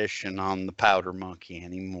position on the Powder Monkey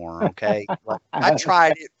anymore, okay? I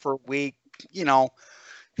tried it for a week, you know.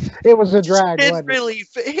 It was a drag, wasn't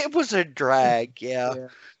it was a drag, yeah.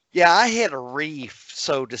 Yeah, I hit a reef,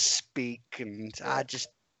 so to speak, and I just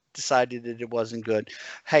decided that it wasn't good.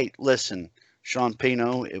 Hey, listen, Sean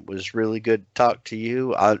Pino, it was really good to talk to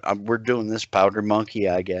you. We're doing this Powder Monkey,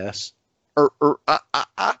 I guess. Oh,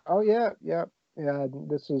 yeah.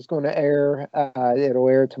 This is going to air. It'll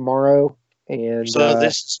air tomorrow. And so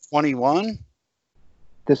this is 21?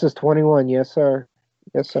 This is 21, yes, sir.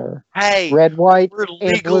 Yes, sir. Hey, red, white, we're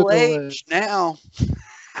legal age now.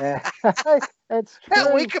 That's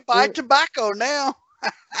true. We can buy tobacco now.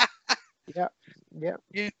 Yep.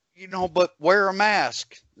 You know, but wear a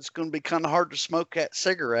mask. It's going to be kind of hard to smoke that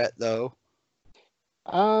cigarette, though.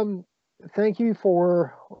 Thank you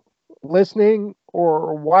for listening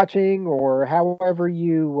or watching or however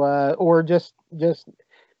you or just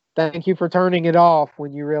thank you for turning it off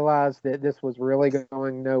when you realized that this was really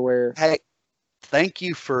going nowhere. Hey, thank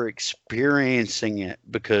you for experiencing it,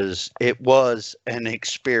 because it was an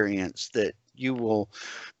experience that you will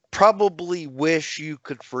probably wish you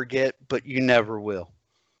could forget, but you never will.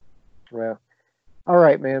 Well, all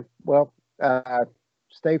right, man. Well,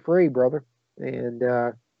 stay free, brother, and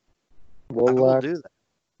we'll do that.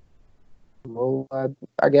 We'll,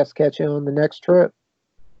 I guess, catch you on the next trip.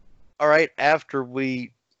 All right. After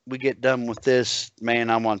we get done with this, man,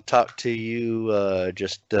 I want to talk to you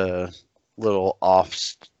just a little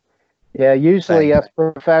off. Yeah, usually us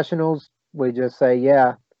professionals, we just say,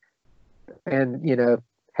 yeah, and,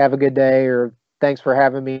 have a good day, or thanks for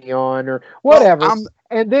having me on, or whatever.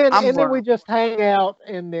 And then we just hang out,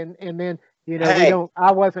 and then we don't.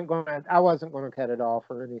 I wasn't gonna cut it off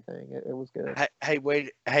or anything. It was good. Hey, wait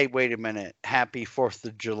a minute. Happy 4th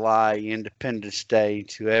of July, Independence Day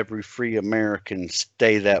to every free American.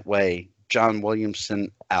 Stay that way. John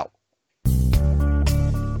Williamson out.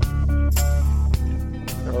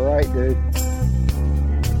 All right, dude.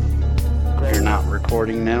 You're not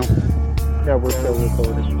recording now? No, we're still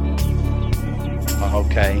recording.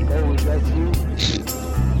 Okay.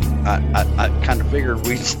 I kind of figured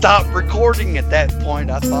we'd stop recording at that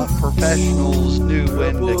point. I thought professionals knew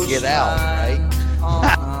when to get out, right?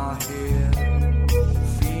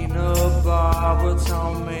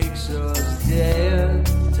 Makes us dead.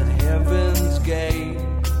 To heaven's gate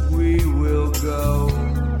we will go.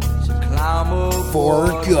 So climb aboard.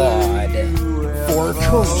 For God, for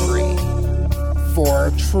country,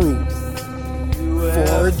 for truth,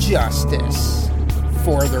 for justice,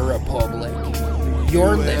 for the Republic.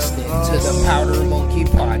 You're listening to the Powder Monkey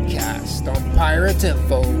Podcast on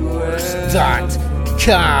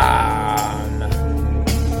PirateInfowars.com.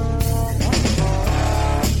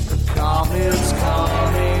 The comet's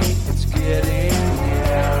coming, it's getting